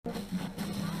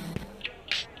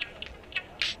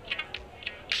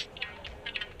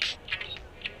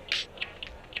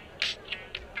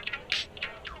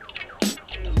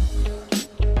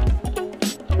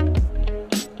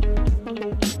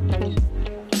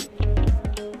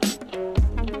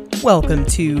Welcome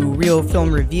to Real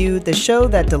Film Review, the show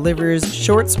that delivers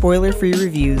short spoiler-free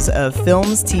reviews of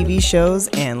films, TV shows,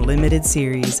 and limited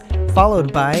series,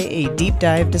 followed by a deep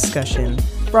dive discussion,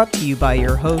 brought to you by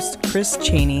your host, Chris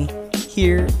Cheney.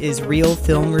 Here is Real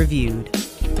Film Reviewed.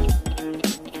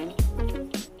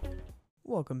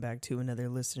 Welcome back to another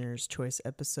Listener's Choice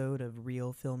episode of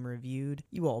Real Film Reviewed.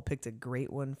 You all picked a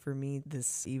great one for me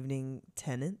this evening.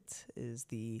 Tenet is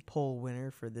the poll winner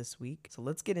for this week. So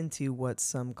let's get into what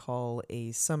some call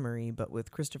a summary, but with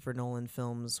Christopher Nolan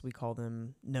films, we call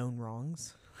them known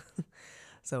wrongs.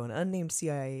 So an unnamed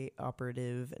CIA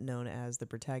operative known as the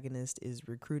protagonist is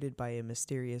recruited by a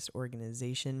mysterious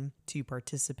organization to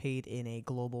participate in a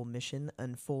global mission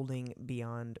unfolding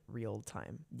beyond real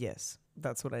time. Yes,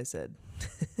 that's what I said.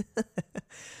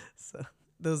 So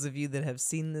those of you that have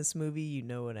seen this movie, you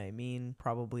know what I mean,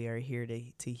 probably are here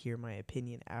to hear my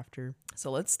opinion after. So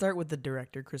let's start with the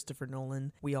director, Christopher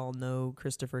Nolan. We all know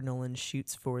Christopher Nolan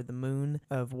shoots for the moon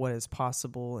of what is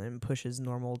possible and pushes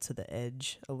normal to the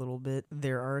edge a little bit.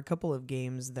 There are a couple of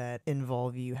games that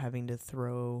involve you having to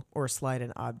throw or slide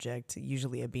an object,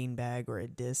 usually a beanbag or a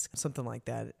disc, something like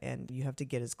that, and you have to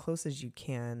get as close as you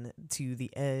can to the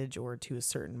edge or to a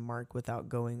certain mark without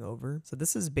going over. So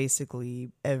this is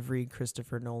basically every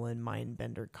Christopher Nolan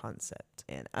mind-bender concept.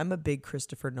 And I'm a big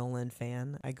Christopher Nolan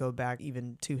fan. I go back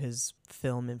even to his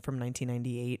film from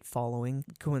 1998, Following.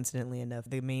 Coincidentally enough,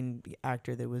 the main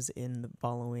actor that was in the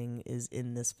Following is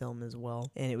in this film as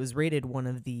well. And it was rated one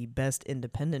of the best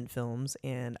independent films,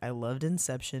 and I loved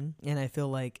Inception. And I feel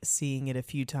like seeing it a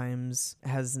few times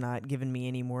has not given me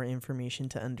any more information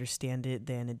to understand it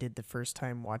than it did the first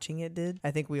time watching it did.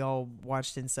 I think we all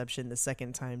watched Inception the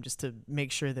second time just to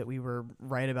make sure that we were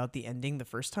right about the ending the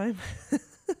first time.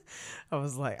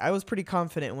 I was pretty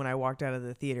confident when I walked out of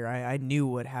the theater. I knew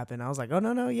what happened. I was like, oh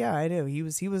no, yeah, I knew. He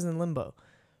was in limbo.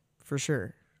 For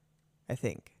sure.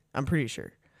 I'm pretty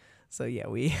sure. So yeah,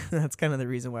 that's kind of the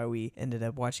reason why we ended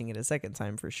up watching it a second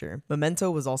time for sure. Memento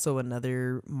was also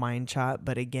another mind chop,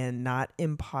 but again, not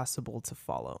impossible to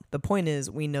follow. The point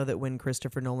is, we know that when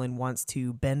Christopher Nolan wants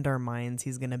to bend our minds,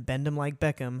 he's going to bend them like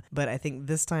Beckham, but I think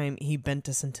this time he bent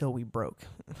us until we broke.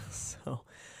 So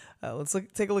let's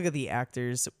take a look at the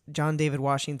actors. John David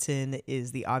Washington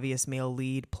is the obvious male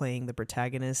lead playing the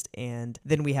protagonist, and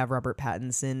then we have Robert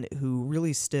Pattinson, who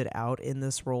really stood out in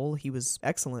this role. He was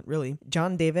excellent, really.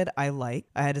 John David, I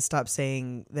had to stop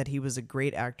saying that he was a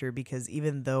great actor because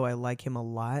even though I like him a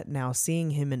lot, now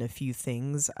seeing him in a few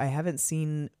things, I haven't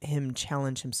seen him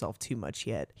challenge himself too much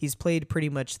yet. He's played pretty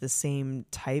much the same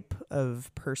type of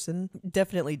person,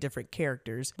 definitely different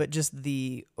characters, but just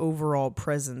the overall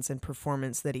presence and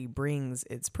performance that he brings,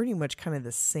 it's pretty much kind of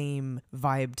the same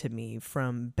vibe to me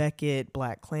from Beckett,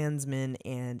 Black Klansman,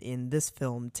 and in this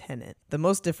film, Tenet. The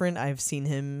most different I've seen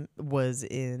him was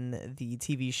in the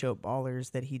TV show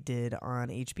Ballers that he did on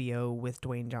HBO with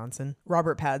Dwayne Johnson.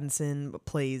 Robert Pattinson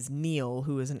plays Neil,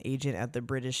 who is an agent at the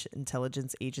British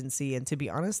intelligence agency, and to be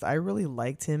honest, I really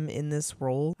liked him in this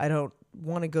role. I don't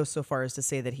want to go so far as to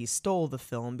say that he stole the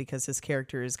film because his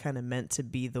character is kind of meant to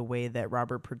be the way that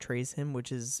Robert portrays him,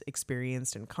 which is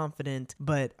experienced and confident,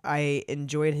 but I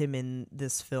enjoyed him in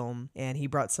this film and he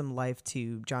brought some life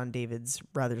to John David's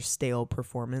rather stale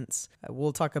performance.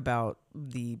 We'll talk about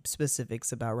the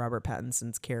specifics about Robert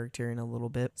Pattinson's character in a little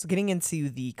bit. So getting into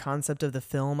the concept of the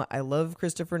film, I love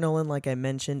Christopher Nolan, like I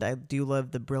mentioned. I do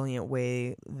love the brilliant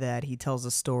way that he tells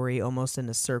a story almost in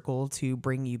a circle to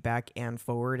bring you back and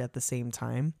forward at the same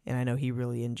time, and I know he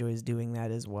really enjoys doing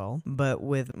that as well. But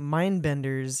with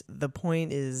Mindbenders, the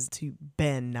point is to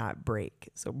bend, not break.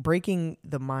 So breaking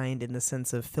the mind in the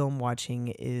sense of film watching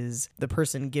is the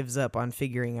person gives up on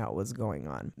figuring out what's going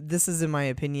on. This is, in my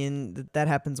opinion, that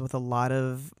happens with a lot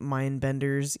of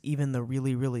Mindbenders, even the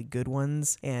really, really good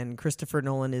ones, and Christopher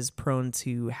Nolan is prone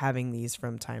to having these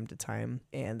from time to time,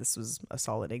 and this was a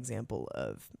solid example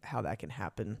of how that can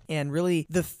happen. And really,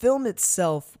 the film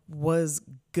itself was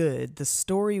good. The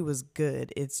story was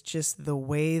good. It's just the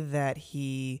way that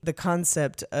the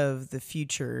concept of the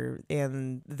future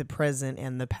and the present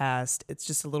and the past, it's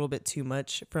just a little bit too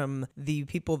much from the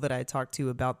people that I talked to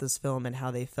about this film and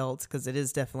how they felt, because it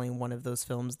is definitely one of those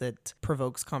films that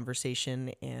provokes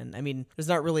conversation. And I mean, there's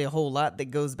not really a whole lot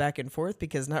that goes back and forth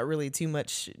because not really too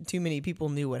many people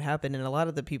knew what happened. And a lot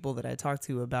of the people that I talked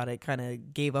to about it kind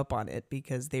of gave up on it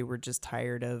because they were just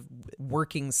tired of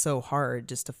working so hard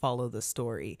just to follow the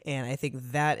story. story. And I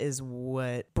think that is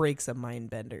what breaks a mind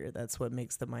bender. That's what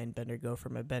makes the mind bender go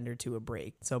from a bender to a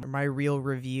break. So my real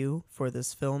review for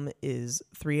this film is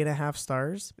 3.5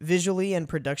 stars. Visually and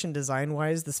production design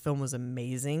wise, this film was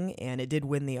amazing, and it did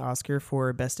win the Oscar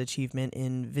for Best Achievement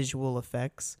in Visual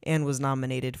Effects and was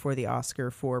nominated for the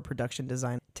Oscar for production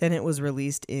design. Tenet was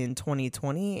released in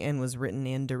 2020 and was written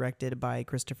and directed by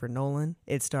Christopher Nolan.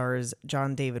 It stars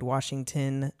John David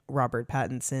Washington, Robert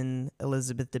Pattinson,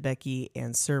 Elizabeth Debicki,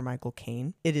 and Sir Michael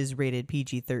Caine. It is rated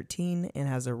PG-13 and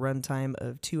has a runtime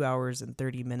of 2 hours and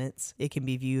 30 minutes. It can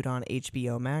be viewed on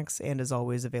HBO Max and is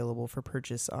always available for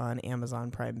purchase on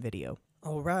Amazon Prime Video.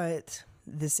 All right.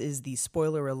 This is the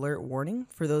spoiler alert warning.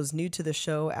 For those new to the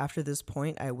show, after this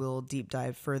point, I will deep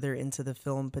dive further into the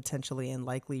film, potentially and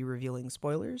likely revealing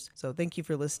spoilers. So thank you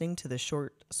for listening to the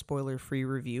short spoiler-free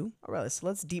review. All right, so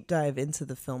let's deep dive into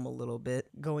the film a little bit,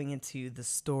 going into the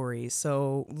story.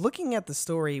 So looking at the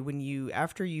story,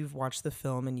 after you've watched the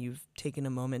film and you've taken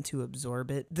a moment to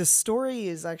absorb it, the story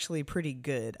is actually pretty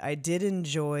good. I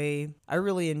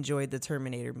really enjoyed the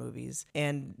Terminator movies,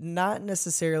 and not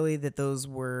necessarily that those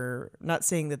were, not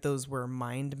saying that those were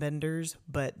mind benders,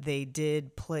 but they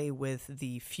did play with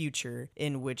the future,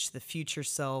 in which the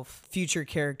future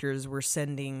characters were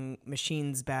sending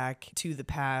machines back to the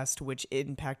past, which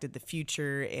impacted the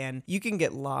future. And you can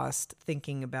get lost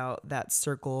thinking about that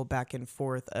circle back and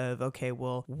forth of, okay,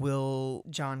 well, will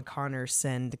John Connor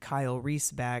send Kyle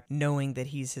Reese back knowing that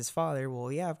he's his father?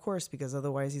 Well, yeah, of course, because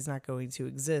otherwise he's not going to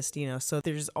exist, so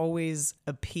there's always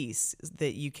a piece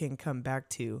that you can come back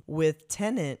to. With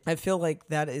Tenet, I feel like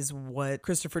that is what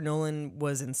Christopher Nolan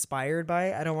was inspired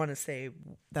by. I don't want to say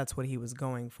that's what he was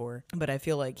going for, but I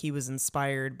feel like he was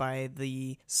inspired by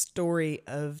the story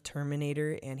of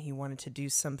Terminator, and he wanted to do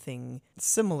something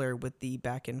similar with the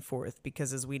back and forth,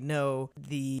 because as we know,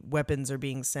 the weapons are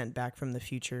being sent back from the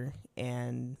future,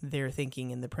 and they're thinking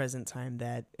in the present time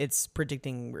that it's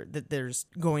predicting that there's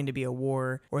going to be a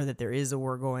war, or that there is a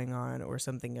war going on, or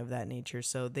something of that nature.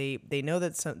 So they know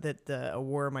that a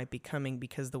war might be coming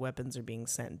because the weapons are being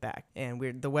sent back.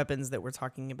 And the weapons that we're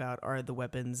talking about are the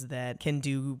weapons that can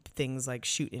do things like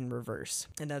shoot in reverse.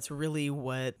 And that's really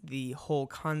what the whole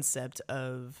concept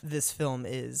of this film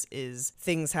is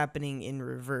things happening in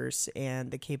reverse,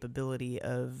 and the capability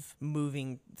of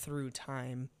moving through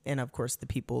time. And of course, the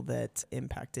people that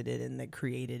impacted it and that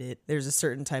created it. There's a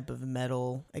certain type of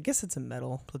metal. I guess it's a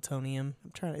metal, plutonium.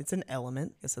 It's an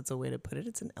element. I guess that's a way to put it.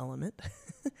 It's an element.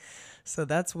 So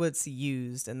that's what's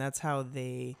used, and that's how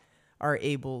they are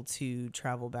able to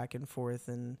travel back and forth,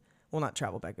 and well, not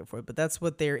travel back and forth, but that's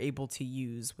what they're able to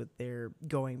use with their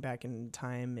going back in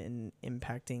time and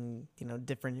impacting,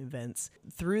 different events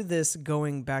through this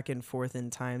going back and forth in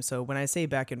time. So when I say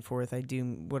back and forth,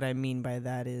 what I mean by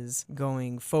that is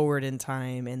going forward in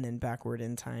time and then backward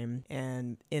in time.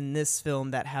 And in this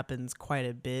film, that happens quite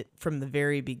a bit. From the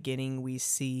very beginning, we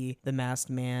see the masked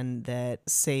man that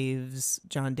saves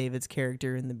John David's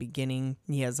character in the beginning.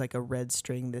 He has like a red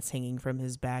string that's hanging from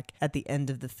his back. At the end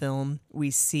of the film,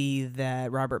 we see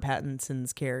that Robert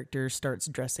Pattinson's character starts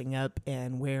dressing up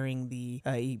and wearing the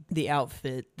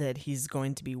outfit that he's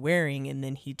going to be wearing, and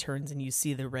then he turns and you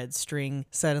see the red string.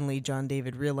 Suddenly, John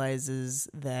David realizes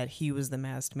that he was the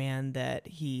masked man that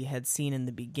he had seen in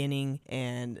the beginning,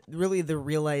 and really the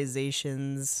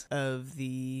realizations of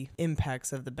the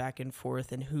impacts of the back and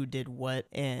forth and who did what,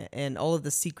 and all of the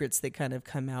secrets that kind of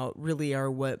come out really are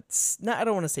I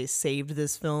don't want to say saved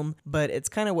this film, but it's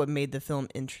kind of what made the film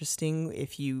interesting.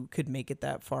 If you could make it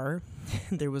that far,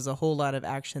 there was a whole lot of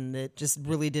action that just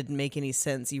really didn't make any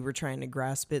sense. You were trying to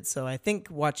grasp it. So I think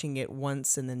watching it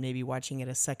once and then maybe watching it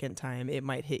a second time, it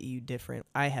might hit you different.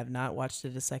 I have not watched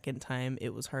it a second time.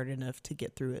 It was hard enough to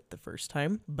get through it the first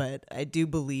time, but I do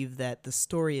believe that the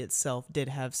story itself did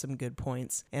have some good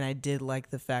points, and I did like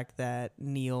the fact that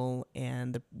Neil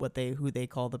and who they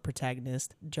call the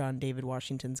protagonist, John David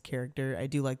Washington's character, I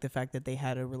do like the fact that they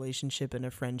had a relationship and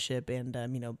a friendship, and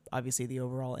obviously the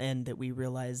overall end that we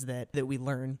realize that we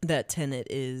learn that Tenet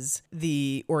is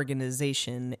the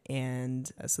organization. And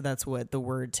so that's what the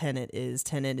word Tenet is.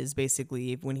 Tenet is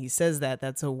basically, when he says that,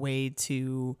 it's a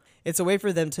way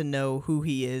for them to know who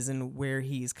he is and where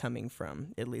he's coming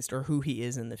from, at least, or who he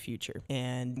is in the future.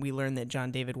 And we learn that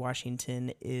John David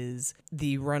Washington is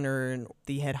the runner and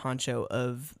the head honcho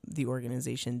of the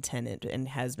organization Tenet, and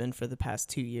has been for the past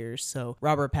 2 years. So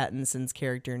Robert Pattinson's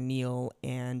character Neil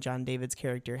and John David's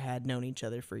character had known each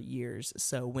other for years.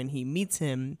 So when he meets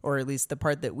him, or at least the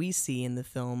part that we see in the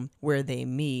film where they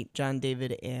meet, John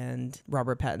David and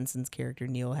Robert Pattinson's character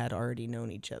Neil had already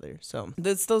known each other. So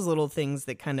it's those little things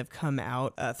that kind of come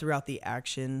out throughout the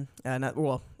action.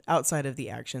 outside of the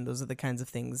action, those are the kinds of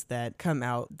things that come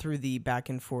out through the back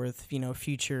and forth,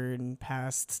 future and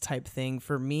past type thing.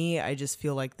 For me, I just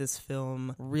feel like this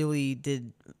film really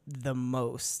did the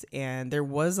most. And there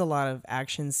was a lot of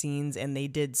action scenes, and they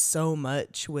did so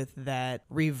much with that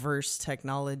reverse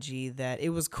technology that it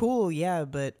was cool, yeah,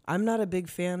 but I'm not a big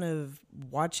fan of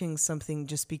watching something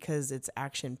just because it's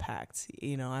action packed.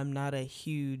 I'm not a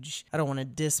huge, I don't want to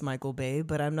diss Michael Bay,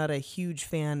 but I'm not a huge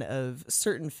fan of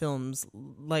certain films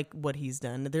like what he's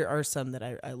done. There are some that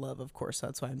I love, of course.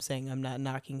 That's why I'm saying I'm not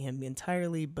knocking him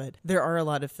entirely, but there are a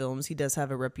lot of films. He does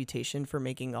have a reputation for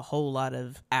making a whole lot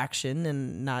of action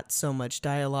and not so much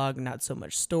dialogue, not so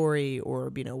much story, or,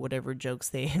 whatever jokes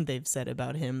they've said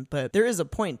about him. But there is a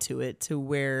point to it, to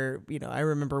where, I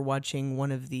remember watching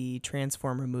one of the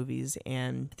Transformer movies,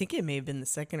 and I think it may have been the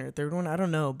second or third one, I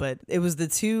don't know, but it was the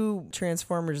two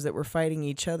Transformers that were fighting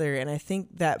each other, and I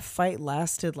think that fight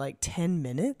lasted like 10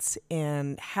 minutes,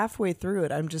 and halfway through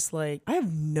it, I'm just like, I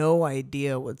have no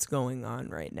idea what's going on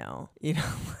right now, it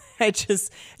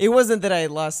wasn't that I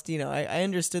lost, I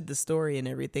understood the story and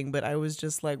everything, but I was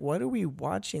just like, what are we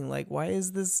watching? Like, why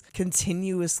is this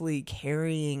continuously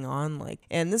carrying on?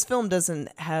 And this film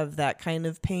doesn't have that kind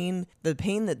of pain. The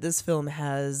pain that this film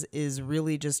has is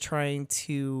really just trying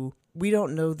to, we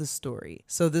don't know the story.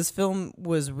 So this film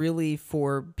was really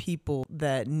for people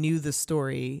that knew the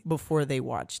story before they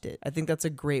watched it. I think that's a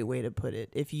great way to put it.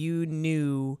 If you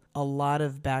knew a lot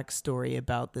of backstory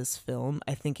about this film,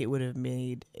 I think it would have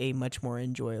made a much more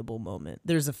enjoyable moment.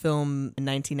 There's a film in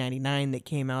 1999 that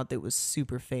came out that was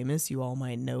super famous. You all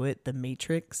might know it, The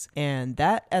Matrix. And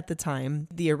that, at the time,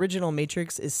 the original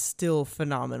Matrix is still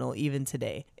phenomenal even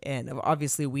today. And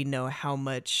obviously we know how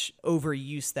much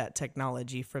overuse that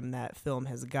technology from that film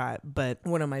has got. But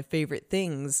one of my favorite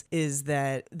things is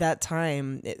that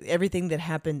time, everything that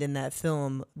happened in that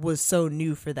film was so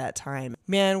new for that time.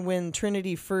 Man, when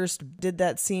Trinity first did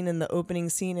that scene in the opening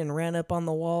scene and ran up on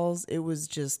the walls, it was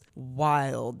just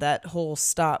wild. That whole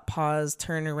stop, pause,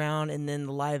 turn around, and then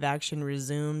the live action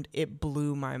resumed. It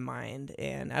blew my mind.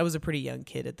 And I was a pretty young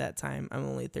kid at that time. I'm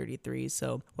only 33.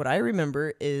 So what I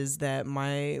remember is that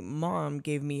my mom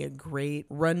gave me a great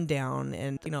rundown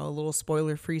and, a little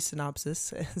spoiler-free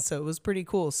synopsis. So it was pretty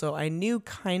cool. So I knew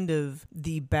kind of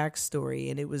the backstory,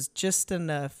 and it was just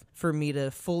enough for me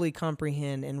to fully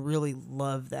comprehend and really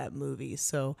love that movie.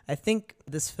 So I think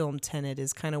this film, Tenet,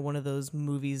 is kind of one of those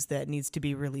movies that needs to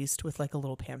be released with like a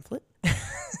little pamphlet.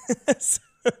 So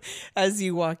as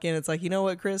you walk in, it's like, you know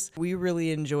what, Chris, we really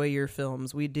enjoy your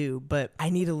films. We do. But I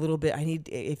need a little bit.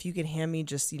 If you could hand me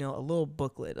just, a little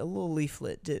booklet, a little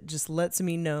leaflet that just lets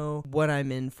me know what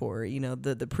I'm in for.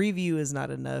 The preview is not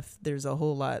enough. There's a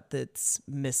whole lot that's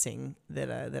missing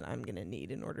that I'm going to need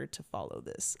in order to follow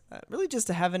this. Really just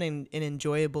to have an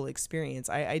enjoyable experience.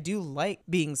 I do like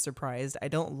being surprised. I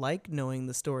don't like knowing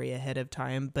the story ahead of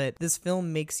time, but this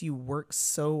film makes you work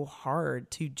so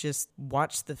hard to just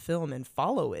watch the film and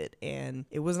follow it, and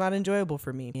it was not enjoyable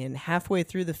for me. And halfway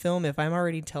through the film, if I'm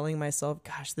already telling myself,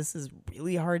 gosh, this is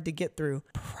really hard to get through,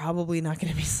 probably not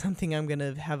going to be something I'm going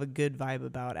to have a good vibe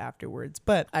about afterwards.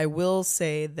 But I will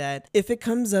say that if it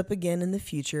comes up again in the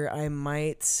future, I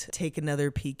might take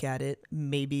another peek at it.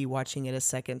 Maybe watching it a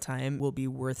second time will be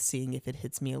worth seeing if it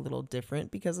hits me a little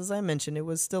different, because as I mentioned, it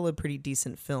was still a pretty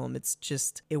decent film. It's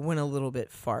just, it went a little bit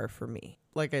far for me.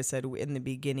 Like I said in the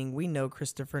beginning, we know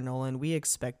Christopher Nolan. We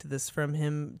expect this from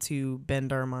him to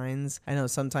bend our minds. I know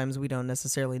sometimes we don't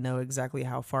necessarily know exactly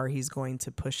how far he's going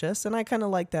to push us, and I kind of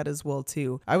like that as well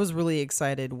too. I was really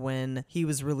excited when he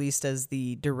was released as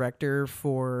the director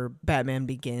for Batman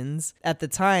Begins. At the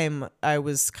time, I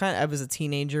was a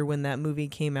teenager when that movie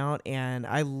came out, and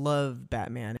I loved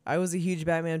Batman. I was a huge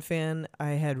Batman fan. I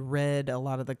had read a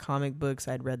lot of the comic books.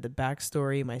 I'd read the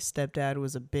backstory. My stepdad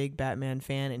was a big Batman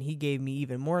fan, and he gave me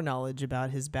even more knowledge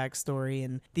about his backstory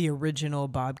and the original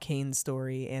Bob Kane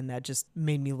story, and that just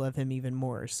made me love him even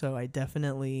more. So I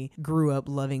definitely grew up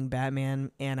loving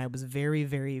Batman, and I was very,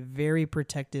 very, very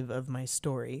protective of my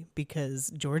story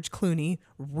because George Clooney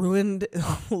ruined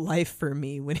life for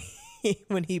me when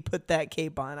he put that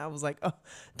cape on. I was like, oh,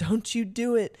 don't you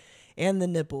do it. And the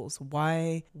nipples.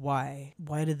 Why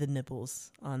did the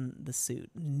nipples on the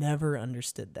suit? Never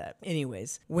understood that.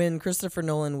 Anyways, when Christopher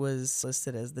Nolan was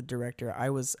listed as the director, I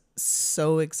was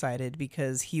so excited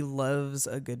because he loves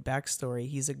a good backstory.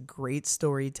 He's a great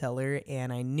storyteller,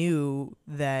 and I knew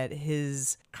that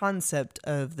his concept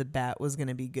of the bat was going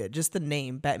to be good. Just the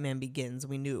name, Batman Begins,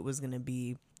 we knew it was going to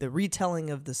be the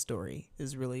retelling of the story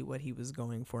is really what he was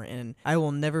going for. And I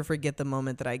will never forget the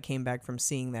moment that I came back from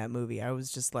seeing that movie. I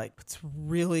was just like, it's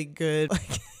really good.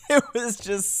 Like, it was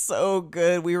just so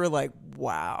good. We were like,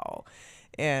 wow.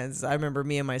 And so I remember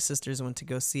me and my sisters went to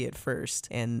go see it first,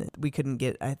 and we couldn't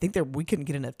get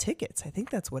enough tickets. I think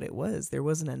that's what it was. There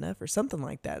wasn't enough or something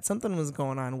like that. Something was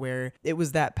going on where it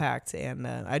was that packed, and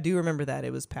I do remember that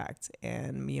it was packed,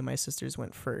 and me and my sisters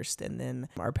went first, and then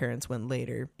our parents went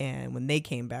later. And when they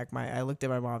came back, I looked at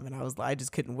my mom and I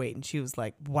just couldn't wait, and she was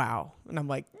like, wow. And I'm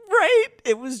like, right?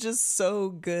 It was just so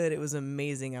good. It was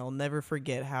amazing. I will never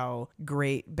forget how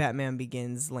great Batman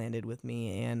Begins landed with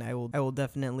me, and I will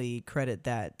definitely credit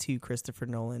that to Christopher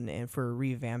Nolan and for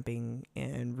revamping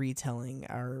and retelling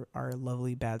our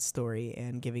lovely Bat story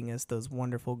and giving us those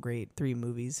wonderful, great 3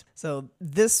 movies. So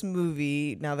this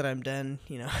movie, now that I'm done,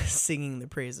 singing the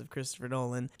praise of Christopher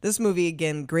Nolan, this movie,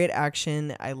 again, great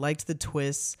action. I liked the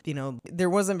twists. There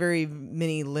wasn't very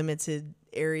many limited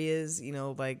areas,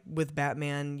 like with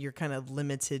Batman, you're kind of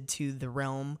limited to the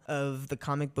realm of the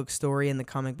comic book story and the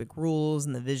comic book rules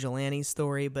and the vigilante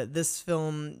story, but this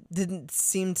film didn't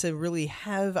seem to really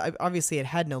have, obviously it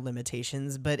had no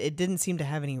limitations, but it didn't seem to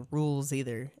have any rules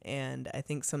either. And I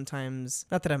think sometimes,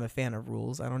 not that I'm a fan of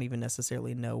rules, I don't even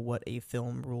necessarily know what a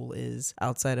film rule is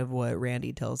outside of what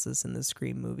Randy tells us in the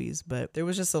Scream movies, but there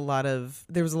was a lot of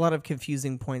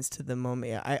confusing points to the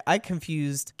moment. I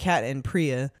confused Kat and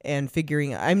Priya and figuring,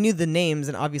 I knew the names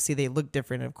and obviously they looked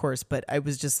different, of course, but I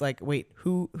was just like, wait,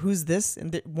 who's this?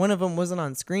 And one of them wasn't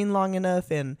on screen long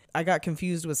enough, and I got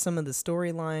confused with some of the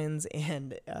storylines,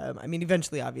 and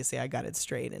eventually obviously I got it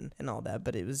straight and all that,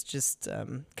 but it was just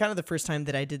kind of the first time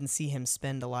that I didn't see him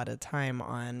spend a lot of time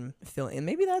on film, and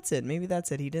maybe that's it.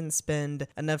 He didn't spend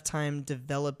enough time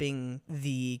developing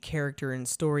the character and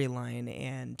storyline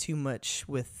and too much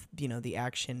with the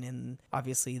action and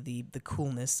obviously the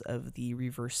coolness of the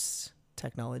reverse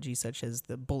technology, such as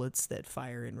the bullets that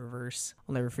fire in reverse.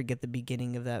 I'll never forget the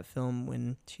beginning of that film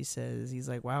when she says, he's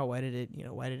like, wow, why did it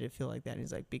feel like that? And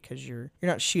he's like, because you're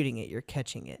not shooting it, you're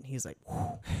catching it. And he's like,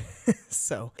 whew.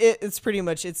 So it's pretty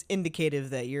much, it's indicative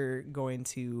that you're going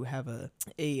to have a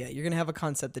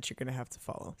concept that you're going to have to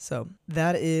follow. So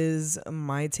that is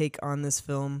my take on this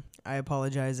film. I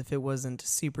apologize if it wasn't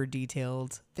super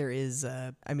detailed. There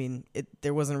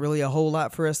wasn't really a whole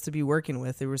lot for us to be working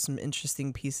with. There were some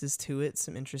interesting pieces to it,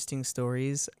 some interesting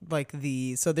stories.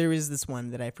 So there is this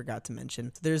one that I forgot to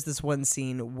mention. So there's this one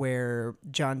scene where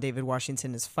John David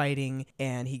Washington is fighting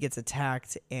and he gets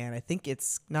attacked, and I think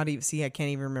it's not even, I can't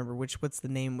even remember what's the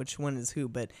name, which one is who,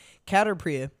 but Kat or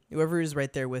Priya, whoever is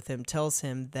right there with him, tells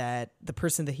him that the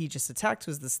person that he just attacked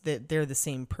that they're the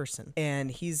same person. And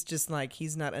he's just like,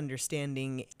 he's not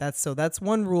understanding. That's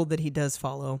one rule that he does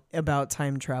follow about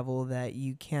time travel, that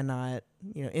you cannot,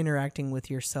 interacting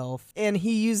with yourself. And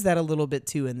he used that a little bit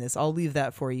too in this. I'll leave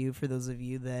that for you, for those of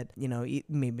you that,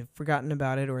 maybe forgotten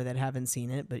about it or that haven't seen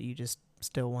it, but you just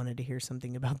still wanted to hear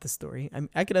something about the story.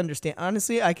 I could understand,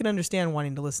 honestly, I could understand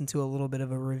wanting to listen to a little bit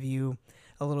of a review,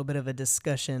 a little bit of a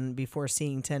discussion before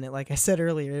seeing Tenet. Like I said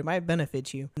earlier, it might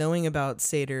benefit you. Knowing about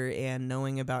Sator and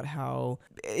knowing about how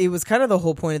it was kind of the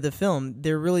whole point of the film.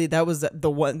 That was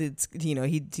the one that's,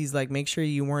 he's like, make sure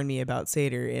you warn me about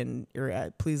Sator,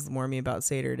 or please warn me about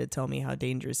Sator to tell me how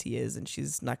dangerous he is. And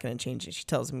she's not going to change it. She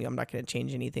tells me I'm not going to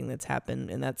change anything that's happened.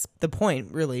 And that's the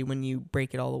point, really, when you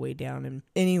break it all the way down. And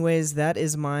anyways, that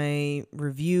is my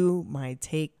review, my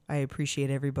take. I appreciate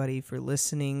everybody for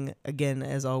listening. Again,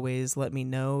 as always, let me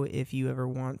know if you ever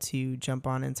want to jump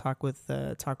on and talk with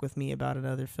me about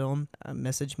another film.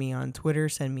 Message me on Twitter,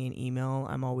 send me an email.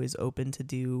 I'm always open to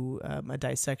do a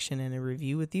dissection and a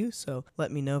review with you. So let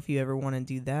me know if you ever want to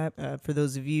do that. For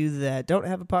those of you that don't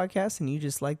have a podcast and you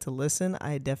just like to listen,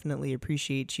 I definitely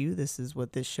appreciate you. This is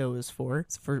what this show is for.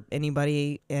 It's for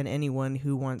anybody and anyone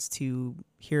who wants to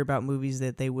hear about movies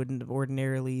that they wouldn't have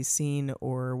ordinarily seen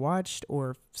or watched,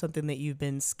 or something that you've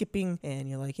been skipping and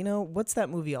you're like, what's that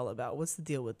movie all about? What's the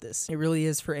deal with this? It really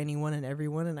is for anyone and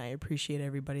everyone, and I appreciate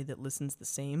everybody that listens the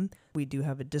same. We do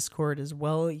have a Discord as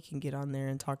well. You can get on there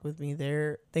and talk with me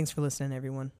there. Thanks for listening,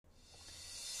 everyone.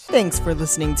 Thanks for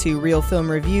listening to Real Film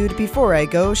Reviewed. Before I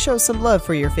go, show some love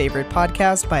for your favorite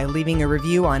podcast by leaving a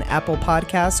review on Apple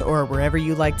Podcasts or wherever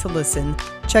you like to listen.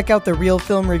 Check out the Real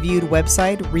Film Reviewed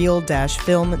website,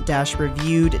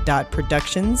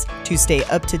 real-film-reviewed.productions, to stay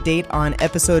up to date on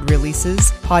episode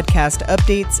releases, podcast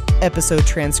updates, episode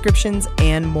transcriptions,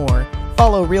 and more.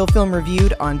 Follow Real Film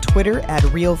Reviewed on Twitter at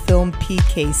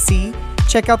RealFilmPKC.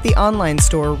 Check out the online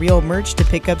store Real Merch to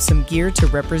pick up some gear to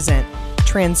represent.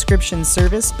 Transcription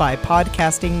service by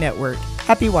Podcasting Network.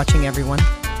 Happy watching, everyone.